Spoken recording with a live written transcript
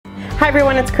Hi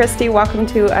everyone, it's Kristi. Welcome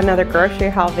to another grocery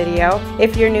haul video.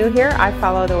 If you're new here, I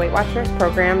follow the Weight Watchers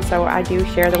program, so I do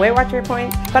share the Weight Watcher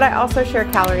points, but I also share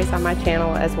calories on my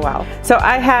channel as well. So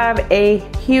I have a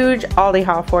huge Aldi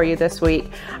haul for you this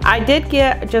week. I did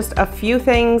get just a few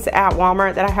things at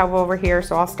Walmart that I have over here,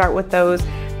 so I'll start with those,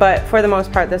 but for the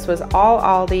most part, this was all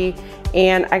Aldi.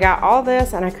 And I got all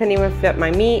this and I couldn't even fit my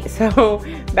meat, so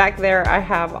back there I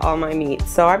have all my meat.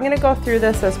 So I'm gonna go through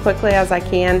this as quickly as I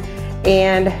can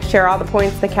and share all the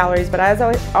points, the calories, but as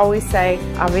I always say,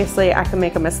 obviously I can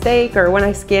make a mistake, or when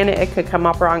I scan it, it could come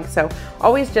up wrong, so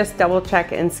always just double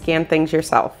check and scan things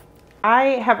yourself. I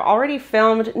have already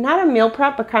filmed, not a meal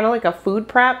prep, but kind of like a food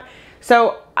prep.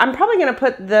 So I'm probably gonna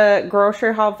put the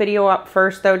grocery haul video up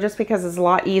first though, just because it's a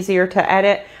lot easier to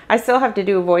edit. I still have to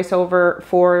do a voiceover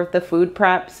for the food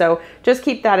prep, so just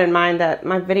keep that in mind that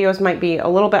my videos might be a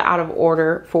little bit out of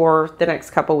order for the next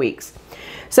couple weeks.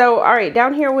 So, all right,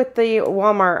 down here with the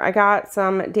Walmart, I got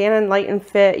some Dannon Light and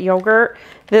Fit yogurt.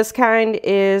 This kind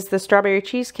is the strawberry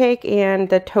cheesecake and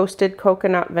the toasted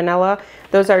coconut vanilla.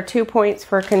 Those are 2 points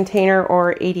for a container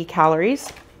or 80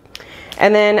 calories.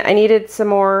 And then I needed some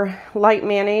more light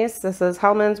mayonnaise. This is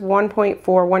Hellmann's 1 point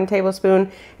for 1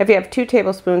 tablespoon. If you have 2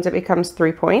 tablespoons, it becomes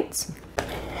 3 points.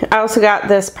 I also got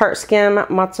this part skim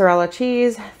mozzarella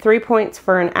cheese, 3 points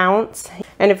for an ounce.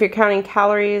 And if you're counting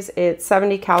calories, it's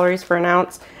 70 calories for an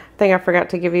ounce. I think I forgot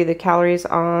to give you the calories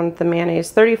on the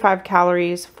mayonnaise, 35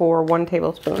 calories for 1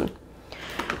 tablespoon.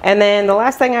 And then the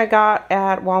last thing I got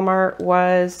at Walmart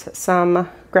was some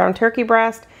ground turkey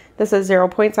breast. This is 0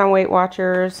 points on Weight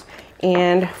Watchers,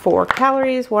 and 4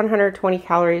 calories, 120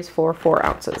 calories for 4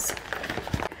 ounces.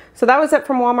 So that was it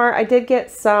from Walmart. I did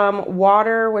get some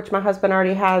water, which my husband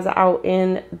already has out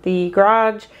in the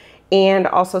garage, and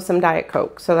also some Diet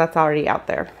Coke, so that's already out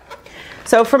there.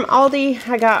 So from Aldi,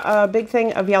 I got a big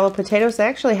thing of yellow potatoes. They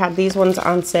actually had these ones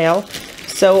on sale.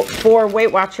 So for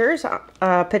Weight Watchers,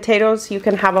 potatoes, you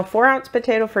can have a 4-ounce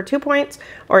potato for 2 points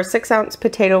or a 6-ounce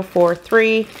potato for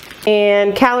 3.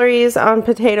 And calories on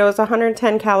potatoes,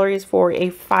 110 calories for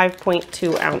a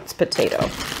 5.2 ounce potato.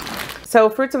 So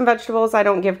fruits and vegetables, I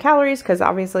don't give calories because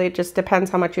obviously it just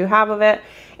depends how much you have of it.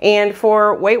 And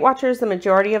for Weight Watchers, the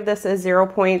majority of this is 0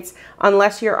 points.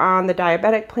 Unless you're on the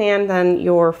diabetic plan, then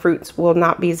your fruits will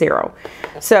not be 0.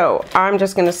 So I'm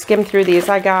just gonna skim through these.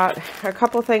 I got a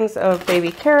couple things of baby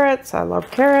carrots. I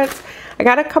love carrots. I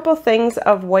got a couple things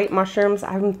of white mushrooms.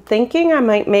 I'm thinking I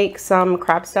might make some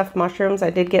crab stuffed mushrooms. I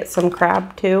did get some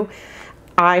crab too.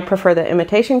 I prefer the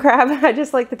imitation crab. I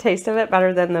just like the taste of it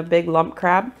better than the big lump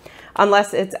crab.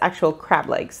 Unless it's actual crab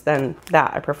legs, then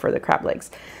that I prefer the crab legs.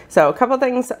 So a couple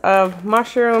things of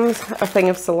mushrooms, a thing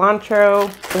of cilantro.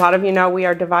 A lot of you know we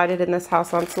are divided in this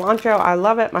house on cilantro. I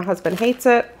love it. My husband hates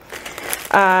it.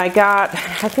 I got,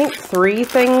 I think, 3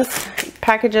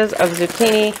 packages of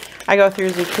zucchini. I go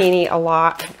through zucchini a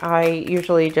lot. I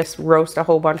usually just roast a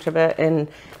whole bunch of it and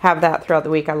have that throughout the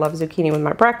week. I love zucchini with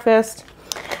my breakfast.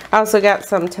 I also got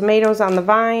some tomatoes on the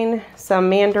vine, some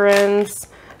mandarins,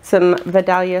 some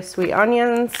Vidalia sweet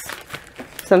onions,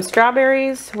 some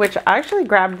strawberries, which I actually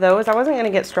grabbed those. I wasn't going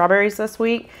to get strawberries this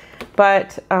week,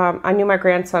 but I knew my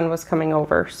grandson was coming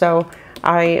over, so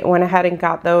I went ahead and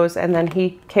got those, and then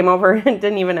he came over and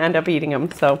didn't even end up eating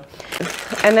them. So,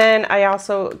 and then I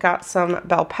also got some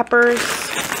bell peppers.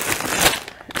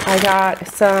 I got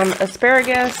some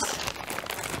asparagus,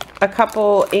 a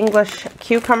couple English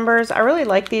cucumbers. I really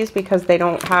like these because they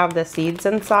don't have the seeds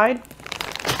inside.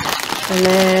 And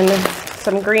then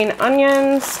some green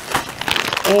onions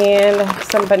and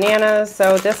some bananas.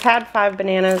 So this had 5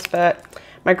 bananas, but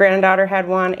my granddaughter had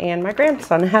 1 and my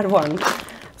grandson had 1.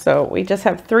 So we just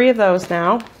have 3 of those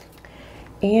now.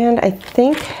 And I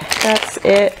think that's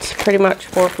it pretty much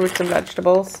for fruits and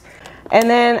vegetables. And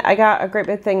then I got a great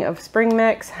big thing of spring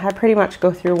mix. I pretty much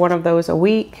go through 1 of those a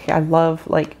week. I love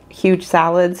like huge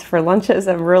salads for lunches.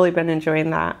 I've really been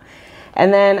enjoying that.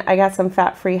 And then I got some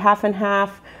fat-free half and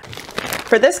half.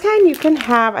 For this kind, you can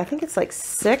have, I think it's like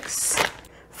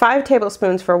 5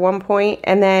 tablespoons for 1 point.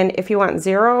 And then if you want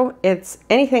 0, it's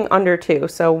anything under 2.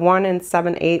 So 1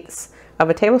 7/8 of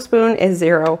a tablespoon is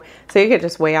 0. So you could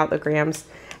just weigh out the grams.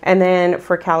 And then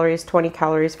for calories, 20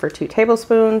 calories for 2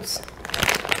 tablespoons.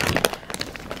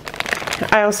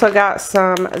 I also got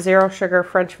some 0 sugar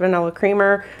French vanilla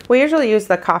creamer. We usually use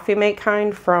the Coffee Mate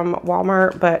kind from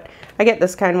Walmart, but I get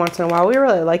this kind once in a while. We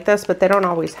really like this, but they don't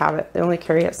always have it. They only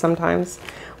carry it sometimes.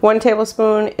 1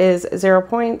 tablespoon is 0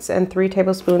 points, and 3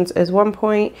 tablespoons is 1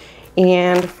 point.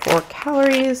 And for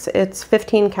calories, it's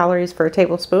 15 calories for a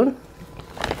tablespoon.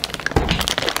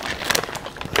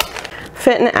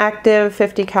 Fit and Active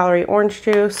 50 calorie orange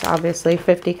juice, obviously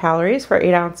 50 calories for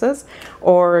 8 ounces,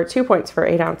 or 2 points for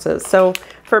 8 ounces. So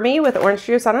for me with orange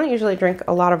juice, I don't usually drink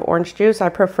a lot of orange juice. I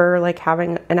prefer like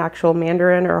having an actual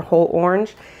mandarin or a whole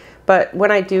orange. But when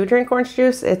I do drink orange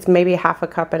juice, it's maybe half a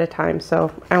cup at a time.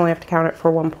 So I only have to count it for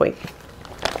 1 point.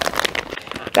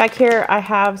 Back here, I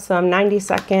have some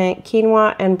 90-second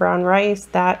quinoa and brown rice.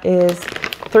 That is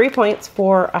 3 points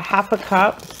for a half a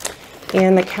cup.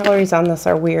 And the calories on this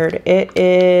are weird. It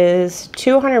is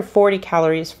 240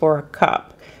 calories for a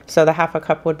cup. So the half a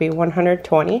cup would be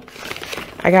 120.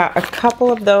 I got a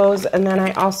couple of those, and then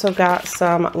I also got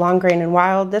some long grain and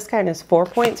wild. This kind is 4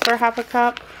 points for half a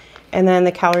cup. And then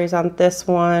the calories on this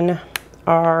one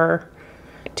are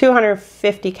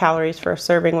 250 calories for a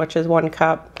serving, which is 1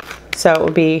 cup. So it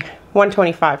would be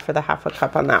 125 for the half a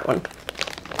cup on that one.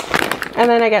 And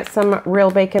then I got some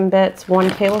real bacon bits,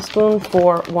 1 tablespoon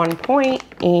for 1 point,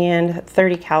 and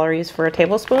 30 calories for a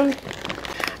tablespoon.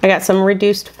 I got some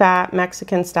reduced fat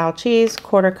Mexican style cheese,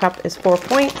 1/4 cup is 4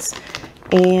 points,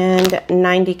 and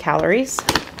 90 calories.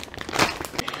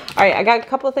 All right, I got a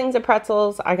couple of things of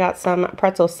pretzels. I got some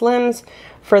pretzel slims.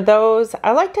 For those,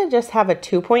 I like to just have a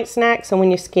 2-point snack. So when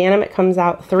you scan them, it comes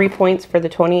out 3 points for the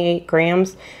 28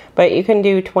 grams. But you can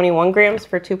do 21 grams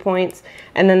for 2 points.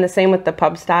 And then the same with the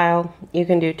pub style. You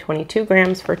can do 22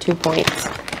 grams for 2 points.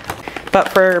 But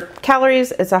for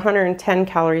calories, it's 110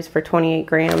 calories for 28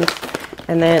 grams.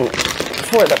 And then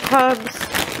for the pubs,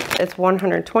 it's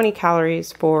 120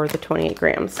 calories for the 28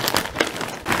 grams.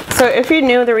 So if you're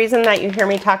new, the reason that you hear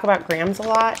me talk about grams a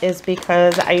lot is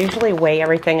because I usually weigh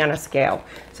everything on a scale.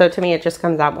 So to me, it just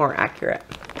comes out more accurate.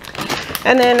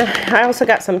 And then I also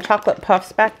got some chocolate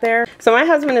puffs back there. So my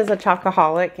husband is a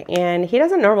chocoholic, and he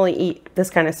doesn't normally eat this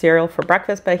kind of cereal for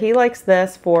breakfast, but he likes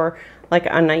this for like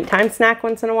a nighttime snack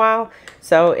once in a while.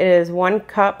 So it is 1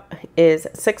 cup is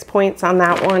 6 points on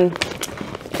that one.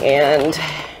 And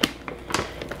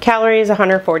calories,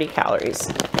 140 calories.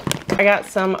 I got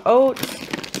some oats.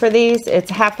 For these,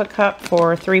 it's half a cup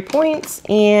for 3 points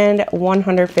and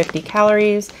 150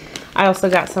 calories. I also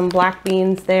got some black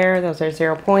beans there. Those are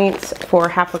 0 points for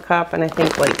half a cup, and I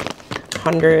think like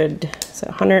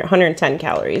 110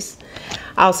 calories.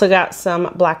 I also got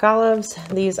some black olives.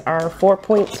 These are 4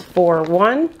 points for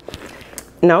 1.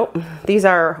 Nope, these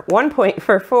are 1 point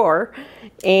for 4.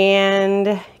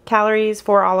 And calories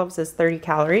for olives is 30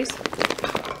 calories.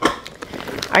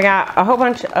 I got a whole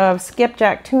bunch of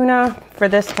skipjack tuna for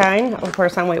this kind. Of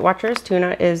course, on Weight Watchers,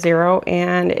 tuna is 0,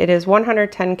 and it is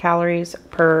 110 calories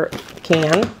per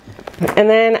can. And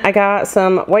then I got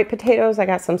some white potatoes. I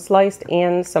got some sliced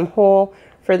and some whole.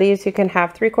 For these, you can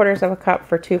have 3/4 of a cup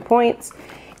for 2 points.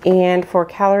 And for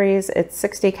calories, it's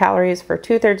 60 calories for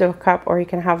 2/3 of a cup, or you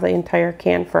can have the entire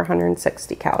can for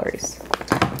 160 calories.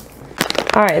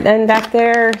 All right, then back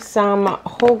there, some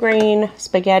whole grain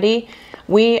spaghetti.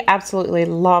 We absolutely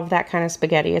love that kind of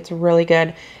spaghetti. It's really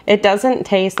good. It doesn't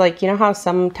taste like, you know how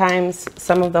sometimes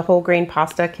some of the whole grain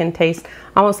pasta can taste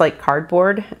almost like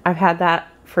cardboard? I've had that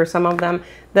for some of them.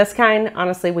 This kind,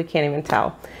 honestly, we can't even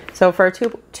tell. So for a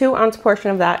 2 ounce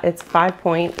portion of that, it's 5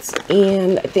 points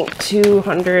and I think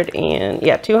 200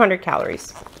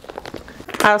 calories.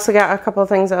 I also got a couple of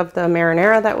things of the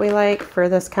marinara that we like. For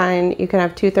this kind, you can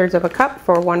have 2/3 of a cup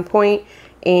for 1 point,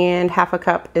 and half a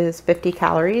cup is 50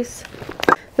 calories.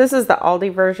 This is the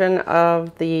Aldi version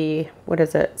of the, what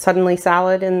is it, Suddenly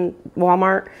Salad in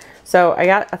Walmart. So I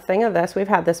got a thing of this. We've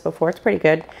had this before. It's pretty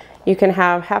good. You can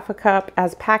have half a cup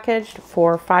as packaged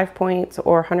for 5 points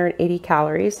or 180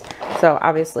 calories. So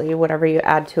obviously whatever you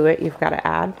add to it, you've got to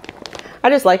add. I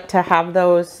just like to have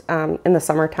those in the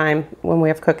summertime when we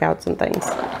have cookouts and things.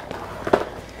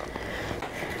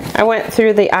 I went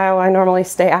through the aisle I normally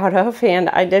stay out of, and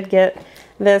I did get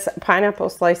this pineapple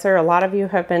slicer. A lot of you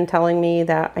have been telling me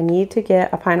that I need to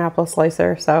get a pineapple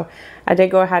slicer, so I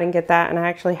did go ahead and get that, and I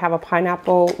actually have a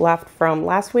pineapple left from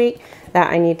last week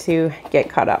that I need to get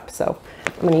cut up, so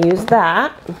I'm going to use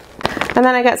that. And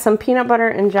then I got some peanut butter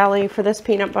and jelly. For this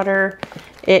peanut butter,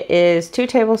 it is 2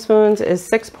 tablespoons is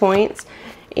 6 points,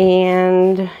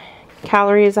 and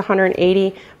calories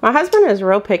 180. My husband is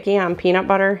real picky on peanut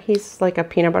butter. He's like a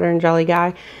peanut butter and jelly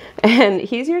guy, and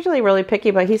he's usually really picky,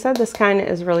 but he said this kind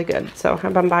is really good, so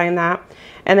I've been buying that.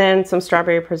 And then some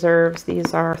strawberry preserves.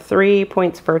 These are 3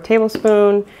 points for a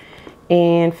tablespoon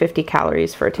and 50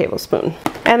 calories for a tablespoon.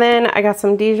 And then I got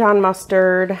some Dijon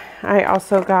mustard. I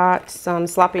also got some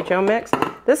Sloppy Joe mix.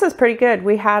 This is pretty good.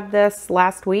 We had this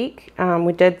last week.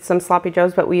 We did some Sloppy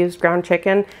Joes, but we used ground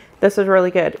chicken. This is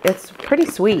really good. It's pretty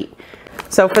sweet.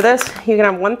 So for this, you can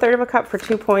have 1/3 of a cup for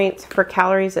 2 points. For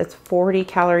calories, it's 40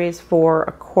 calories for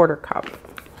a 1/4 cup.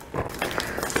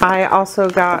 I also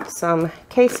got some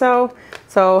queso.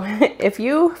 So if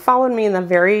you followed me in the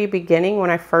very beginning when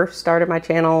I first started my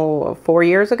channel 4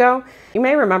 years ago, you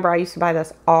may remember I used to buy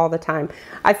this all the time.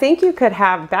 I think you could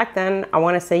have, back then, I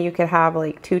want to say you could have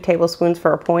like 2 tablespoons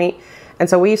for a point. And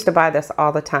so we used to buy this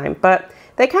all the time, but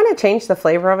they kind of changed the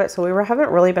flavor of it. So we haven't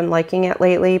really been liking it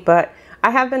lately, but I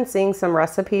have been seeing some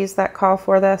recipes that call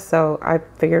for this. So I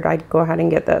figured I'd go ahead and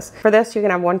get this. For this, you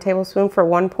can have 1 tablespoon for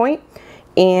 1 point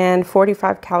and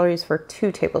 45 calories for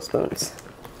 2 tablespoons.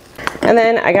 And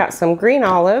then I got some green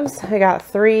olives. I got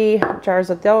 3 jars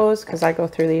of those because I go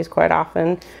through these quite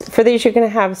often. For these, you're going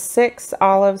to have 6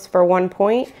 olives for 1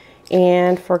 point,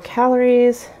 and for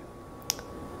calories,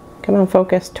 come on,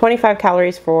 focus, 25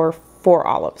 calories for 4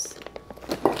 olives.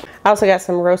 I also got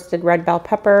some roasted red bell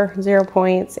pepper, 0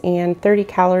 points, and 30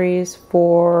 calories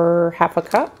for half a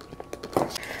cup.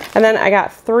 And then I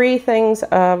got 3 things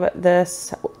of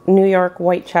this New York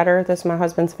white cheddar. This is my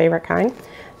husband's favorite kind.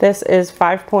 This is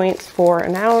 5 points for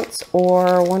an ounce,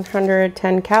 or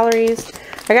 110 calories.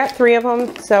 I got 3 of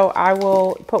them, so I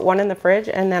will put 1 in the fridge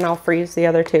and then I'll freeze the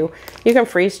other 2. You can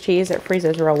freeze cheese, it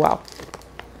freezes real well.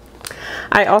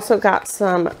 I also got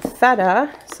some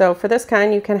feta. So for this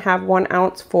kind, you can have 1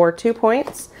 ounce for 2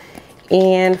 points.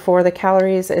 And for the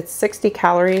calories, it's 60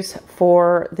 calories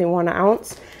for the 1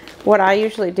 ounce. What I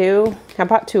usually do, I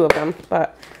bought 2 of them,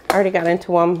 but I already got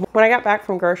into them. When I got back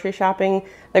from grocery shopping,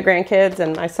 the grandkids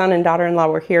and my son and daughter-in-law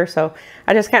were here, so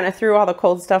I just kind of threw all the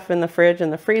cold stuff in the fridge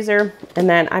and the freezer, and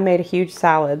then I made a huge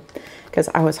salad because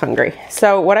I was hungry.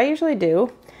 So what I usually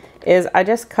do is I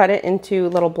just cut it into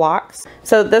little blocks.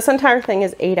 So this entire thing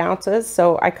is 8 ounces,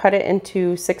 so I cut it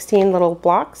into 16 little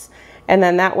blocks, and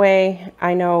then that way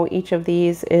I know each of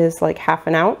these is like half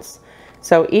an ounce.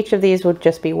 So each of these would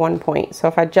just be 1 point. So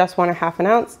if I just want a half an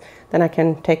ounce, then I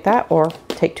can take that, or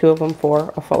take 2 of them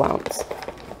for a full ounce.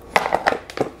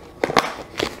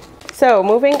 So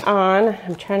moving on,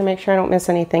 I'm trying to make sure I don't miss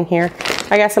anything here.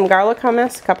 I got some garlic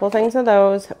hummus, a couple of things of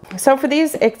those. So for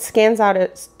these, it scans out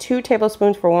as 2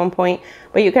 tablespoons for 1 point,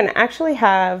 but you can actually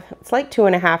have, it's like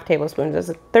 2.5 tablespoons.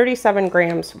 It's 37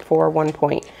 grams for 1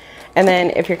 point. And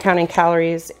then if you're counting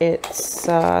calories, it's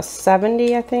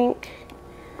 70, I think.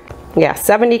 Yeah,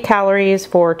 70 calories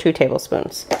for 2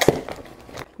 tablespoons.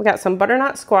 We got some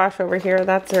butternut squash over here.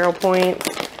 That's 0 points.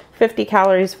 50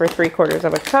 calories for 3/4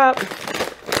 of a cup.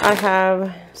 I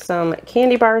have some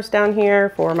candy bars down here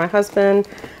for my husband,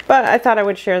 but I thought I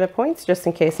would share the points just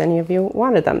in case any of you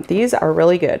wanted them. These are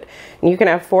really good. And you can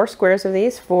have 4 squares of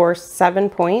these for 7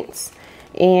 points.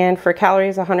 And for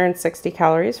calories, 160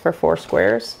 calories for 4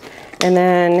 squares. And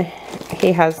then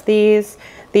he has these.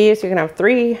 These you can have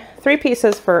three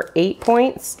pieces for 8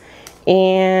 points,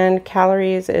 and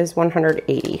calories is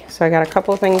 180. So I got a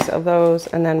couple of things of those,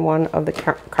 and then 1 of the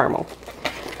caramel.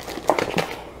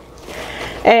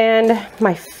 And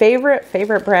my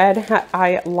favorite bread,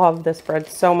 I love this bread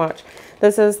so much.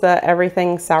 This is the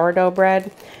everything sourdough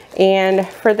bread. And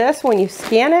for this, when you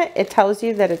scan it, it tells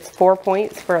you that it's 4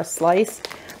 points for a slice.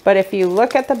 But if you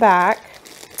look at the back,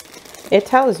 it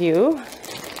tells you,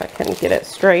 if I can get it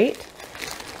straight,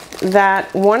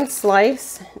 that 1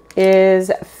 slice is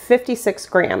 56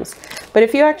 grams. But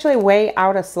if you actually weigh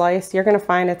out a slice, you're going to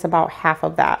find it's about half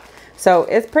of that. So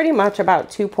it's pretty much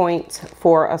about 2 points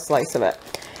for a slice of it.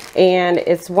 And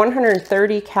it's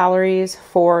 130 calories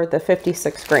for the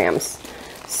 56 grams.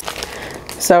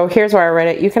 So here's where I read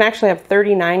it. You can actually have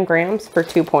 39 grams for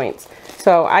 2 points.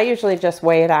 So I usually just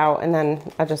weigh it out and then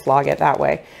I just log it that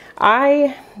way.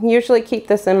 I usually keep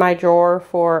this in my drawer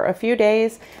for a few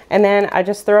days, and then I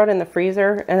just throw it in the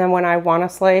freezer. And then when I want a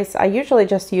slice, I usually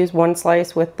just use 1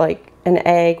 slice with like an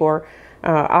egg or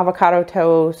avocado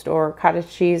toast or cottage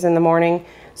cheese in the morning.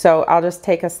 So I'll just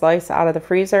take a slice out of the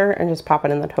freezer and just pop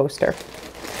it in the toaster.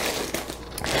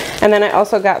 And then I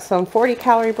also got some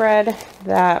 40-calorie bread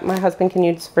that my husband can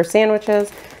use for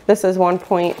sandwiches. This is 1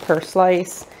 point per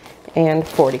slice and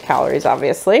 40 calories,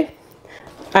 obviously.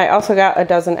 I also got a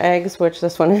dozen eggs, which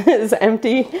this one is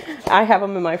empty. I have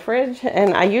them in my fridge,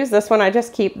 and I use this one. I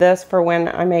just keep this for when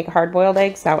I make hard-boiled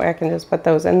eggs. That way I can just put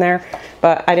those in there.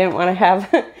 But I didn't want to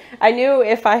have... I knew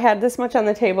if I had this much on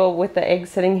the table with the eggs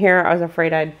sitting here, I was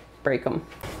afraid I'd break them.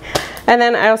 And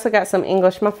then I also got some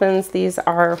English muffins. These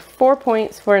are 4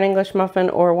 points for an English muffin,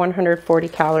 or 140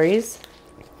 calories.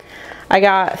 I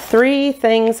got 3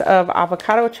 things of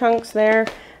avocado chunks there.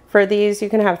 For these, you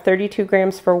can have 32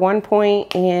 grams for 1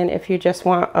 point, and if you just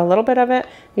want a little bit of it,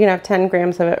 you can have 10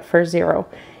 grams of it for 0.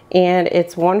 And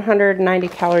it's 190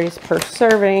 calories per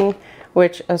serving,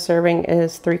 which a serving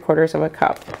is 3/4 of a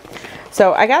cup.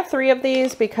 So I got 3 of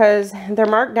these because they're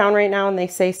marked down right now and they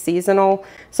say seasonal.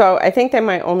 So I think they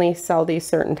might only sell these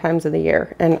certain times of the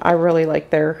year, and I really like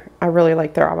their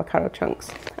avocado chunks.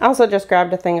 I also just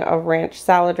grabbed a thing of ranch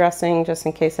salad dressing just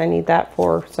in case I need that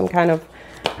for some kind of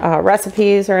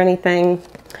recipes or anything.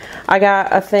 I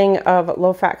got a thing of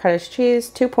low-fat cottage cheese,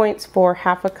 2 points for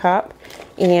half a cup,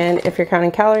 and if you're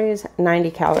counting calories, 90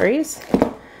 calories.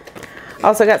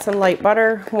 Also got some light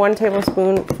butter, 1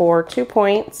 tablespoon for 2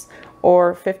 points,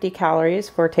 or 50 calories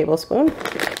for a tablespoon.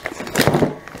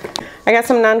 I got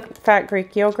some non-fat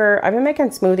Greek yogurt. I've been making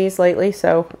smoothies lately,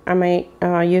 so I might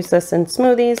use this in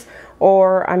smoothies,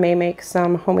 or I may make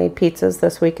some homemade pizzas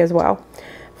this week as well.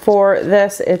 For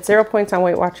this, it's 0 points on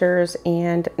Weight Watchers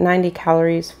and 90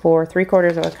 calories for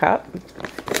 3/4 of a cup.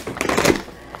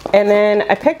 And then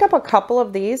I picked up a couple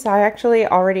of these. I actually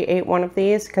already ate one of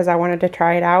these because I wanted to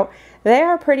try it out. They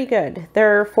are pretty good.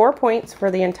 They're 4 points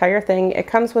for the entire thing. It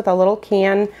comes with a little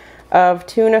can of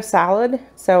tuna salad,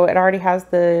 so it already has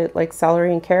the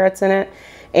celery and carrots in it,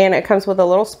 and it comes with a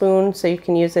little spoon so you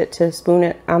can use it to spoon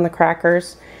it on the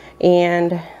crackers,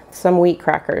 and some wheat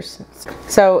crackers.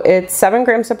 So it's 7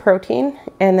 grams of protein,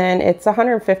 and then it's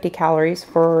 150 calories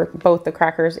for both the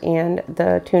crackers and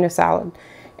the tuna salad.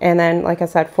 And then, like I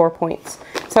said, 4 points.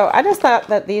 So I just thought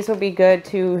that these would be good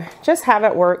to just have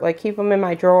at work, like keep them in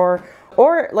my drawer,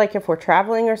 or like if we're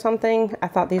traveling or something, I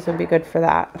thought these would be good for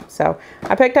that. So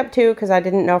I picked up 2 because I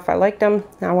didn't know if I liked them.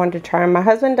 I wanted to try them. My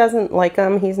husband doesn't like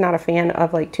them. He's not a fan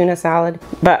of tuna salad,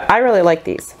 but I really like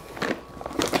these.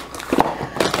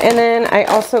 And then I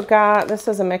also got, this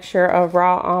is a mixture of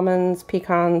raw almonds,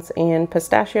 pecans, and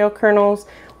pistachio kernels.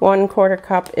 1/4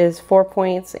 cup is 4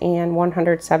 points and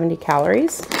 170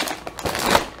 calories.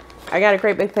 I got a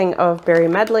great big thing of berry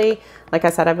medley. Like I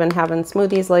said, I've been having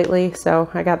smoothies lately, so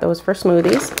I got those for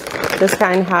smoothies. This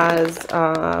kind has,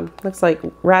 looks like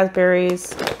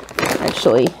raspberries,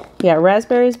 actually, yeah,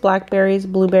 raspberries, blackberries,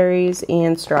 blueberries,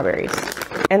 and strawberries.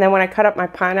 And then when I cut up my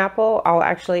pineapple, I'll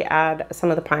actually add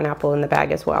some of the pineapple in the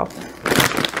bag as well.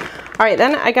 All right,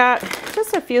 then I got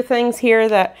just a few things here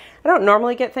that I don't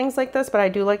normally get things like this, but I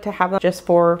do like to have them just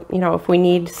for, you know, if we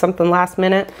need something last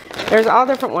minute. There's all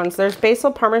different ones. There's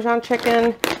basil Parmesan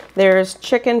chicken, there's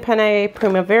chicken penne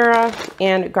primavera,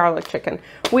 and garlic chicken.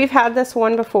 We've had this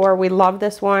one before. We love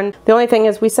this one. The only thing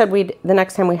is we said the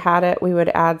next time we had it, we would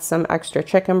add some extra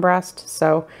chicken breast.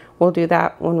 So we'll do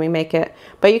that when we make it.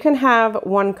 But you can have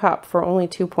 1 cup for only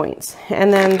 2 points.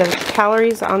 And then the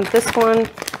calories on this one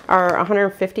are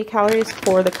 150 calories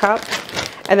for the cup.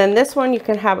 And then this one you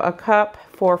can have a cup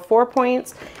for 4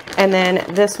 points. And then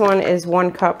this one is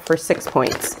 1 cup for 6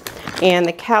 points. And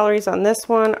the calories on this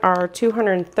one are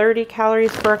 230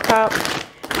 calories for a cup.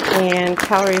 And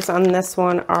calories on this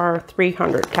one are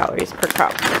 300 calories per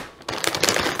cup.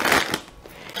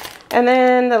 And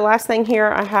then the last thing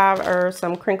here I have are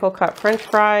some crinkle cut French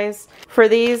fries. For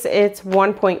these, it's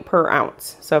 1 point per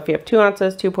ounce. So if you have 2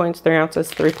 ounces, 2 points, 3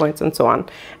 ounces, 3 points, and so on.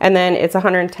 And then it's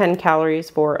 110 calories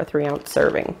for a 3-ounce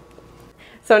serving.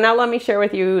 So now let me share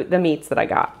with you the meats that I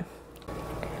got.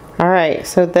 All right,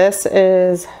 so this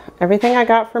is everything I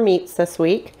got for meats this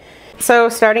week. So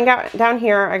starting out down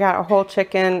here, I got a whole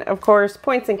chicken. Of course,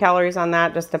 points and calories on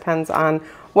that just depends on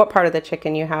what part of the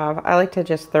chicken you have. I like to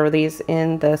just throw these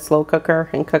in the slow cooker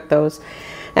and cook those.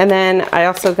 And then I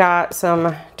also got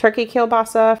some turkey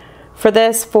kielbasa. For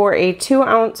this, for a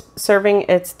 2-ounce serving,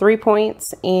 it's 3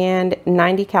 points and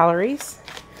 90 calories.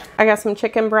 I got some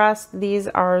chicken breast. These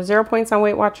are 0 points on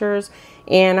Weight Watchers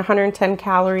and 110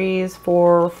 calories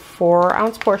for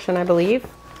 4-ounce portion, I believe.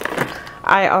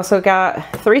 I also got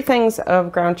 3 things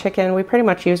of ground chicken. We pretty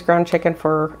much use ground chicken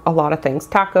for a lot of things.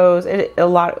 Tacos,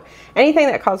 anything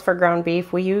that calls for ground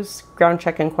beef, we use ground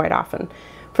chicken quite often.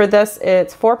 For this,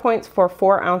 it's 4 points for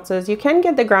 4 ounces. You can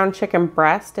get the ground chicken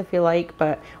breast if you like,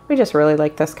 but we just really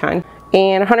like this kind.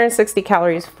 And 160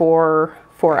 calories for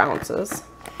 4 ounces.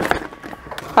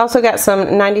 I also got some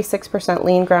 96%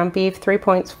 lean ground beef, 3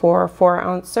 points for a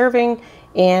 4-ounce serving,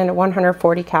 and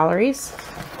 140 calories.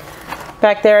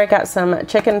 Back there, I got some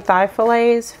chicken thigh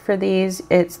fillets. For these,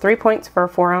 it's 3 points for a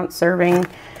 4-ounce serving,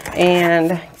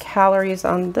 and calories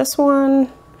on this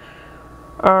one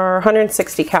are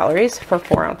 160 calories for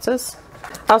 4 ounces.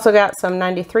 I also got some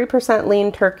 93%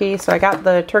 lean turkey. So I got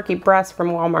the turkey breast from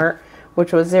Walmart,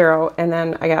 which was 0, and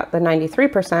then I got the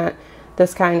 93%.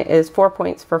 This kind is 4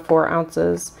 points for 4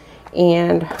 ounces,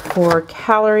 and for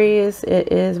calories,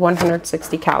 it is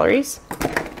 160 calories.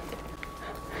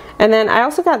 And then I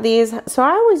also got these. So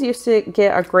I always used to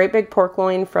get a great big pork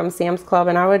loin from Sam's Club,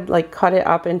 and I would like cut it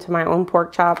up into my own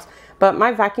pork chops. but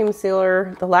my vacuum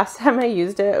sealer, the last time I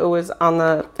used it, it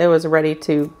was ready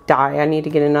to die. I need to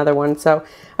get another one. So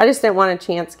I just didn't want a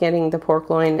chance getting the pork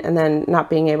loin and then not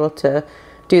being able to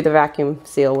do the vacuum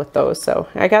seal with those. So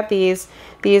I got these.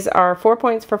 These are 4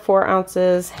 points for 4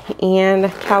 ounces, and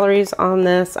calories on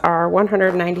this are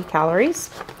 190 calories.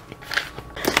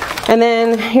 And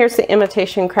then here's the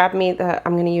imitation crab meat that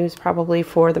I'm going to use probably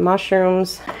for the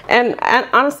mushrooms. And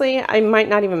honestly, I might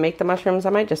not even make the mushrooms. I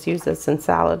might just use this in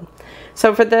salad.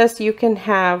 So for this, you can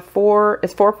have 4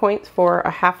 points for a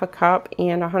half a cup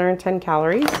and 110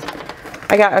 calories.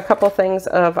 I got a couple things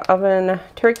of oven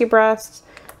turkey breasts.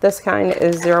 This kind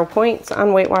is 0 points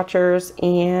on Weight Watchers,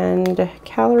 and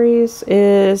calories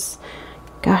is,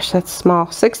 gosh, that's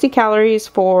small, 60 calories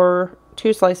for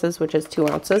 2 slices, which is 2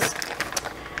 ounces.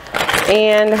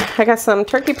 And I got some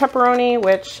turkey pepperoni,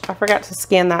 which I forgot to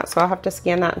scan that, so I'll have to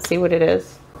scan that and see what it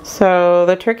is. So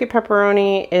the turkey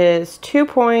pepperoni is 2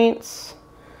 points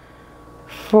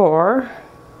for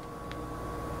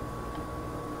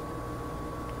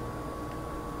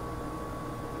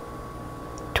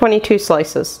 22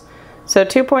 slices. So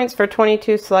 2 points for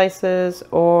 22 slices,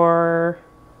 or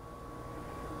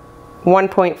 1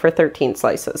 point for 13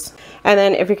 slices. And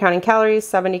then if you're counting calories,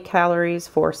 70 calories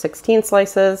for 16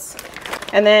 slices.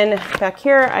 And then back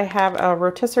here I have a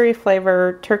rotisserie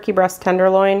flavor turkey breast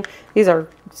tenderloin. These are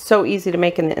so easy to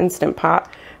make in the Instant Pot.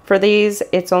 For these,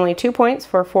 it's only 2 points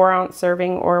for a 4-ounce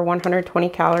serving, or 120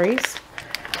 calories.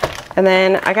 And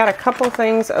then I got a couple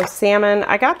things of salmon.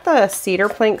 I got the cedar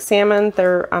plank salmon.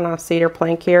 They're on a cedar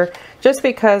plank here, just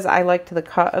because I liked the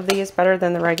cut of these better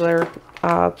than the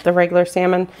regular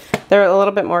salmon. They're a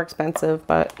little bit more expensive,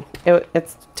 but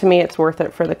to me it's worth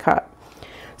it for the cut.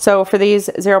 So for these,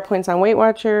 0 points on Weight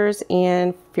Watchers,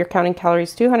 and if you're counting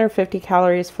calories, 250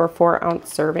 calories for a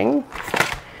 4-ounce serving.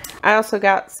 I also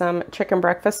got some chicken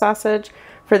breakfast sausage.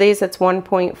 For these, it's 1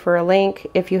 point for a link.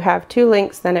 If you have 2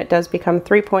 links, then it does become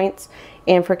 3 points.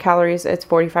 And for calories, it's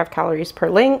 45 calories per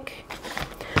link.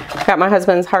 Got my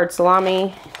husband's hard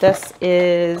salami. This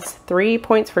is 3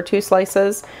 points for 2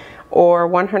 slices, or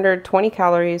 120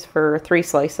 calories for 3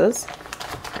 slices.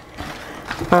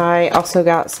 I also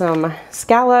got some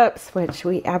scallops, which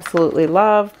we absolutely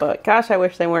love, but gosh, I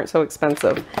wish they weren't so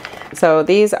expensive. So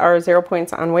these are 0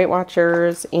 points on Weight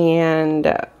Watchers, and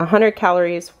 100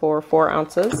 calories for 4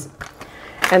 ounces.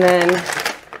 And then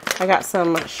I got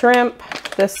some shrimp.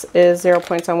 This is 0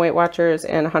 points on Weight Watchers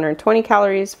and 120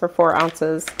 calories for 4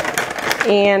 ounces.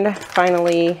 And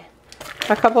finally,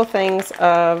 a couple things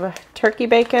of turkey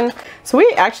bacon. So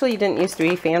we actually didn't used to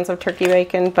be fans of turkey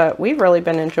bacon, but we've really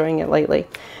been enjoying it lately.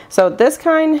 So this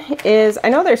kind is, I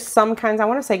know there's some kinds, I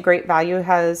want to say Great Value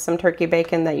has some turkey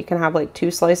bacon that you can have like 2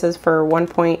 slices for 1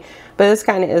 point, but this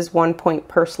kind is 1 point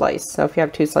per slice. So if you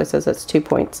have 2 slices, it's 2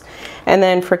 points. And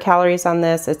then for calories on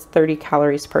this, it's 30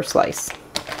 calories per slice.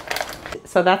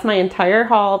 So that's my entire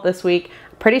haul this week.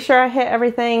 Pretty sure I hit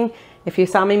everything. If you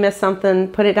saw me miss something,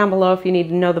 put it down below if you need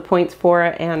to know the points for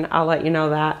it, and I'll let you know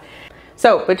that.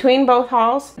 So between both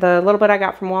hauls, the little bit I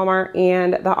got from Walmart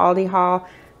and the Aldi haul,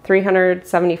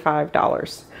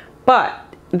 $375.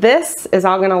 But this is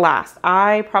all gonna last.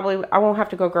 I won't have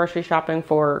to go grocery shopping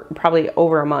for probably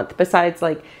over a month, besides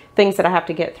like things that I have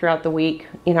to get throughout the week.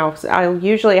 You know, so I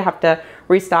usually have to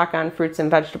restock on fruits and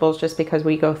vegetables just because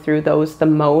we go through those the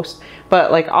most.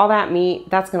 But like all that meat,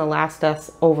 that's gonna last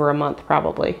us over a month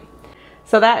probably.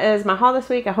 So that is my haul this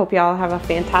week. I hope y'all have a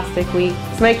fantastic week.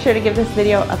 So make sure to give this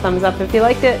video a thumbs up if you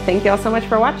liked it. Thank you all so much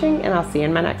for watching, and I'll see you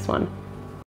in my next one.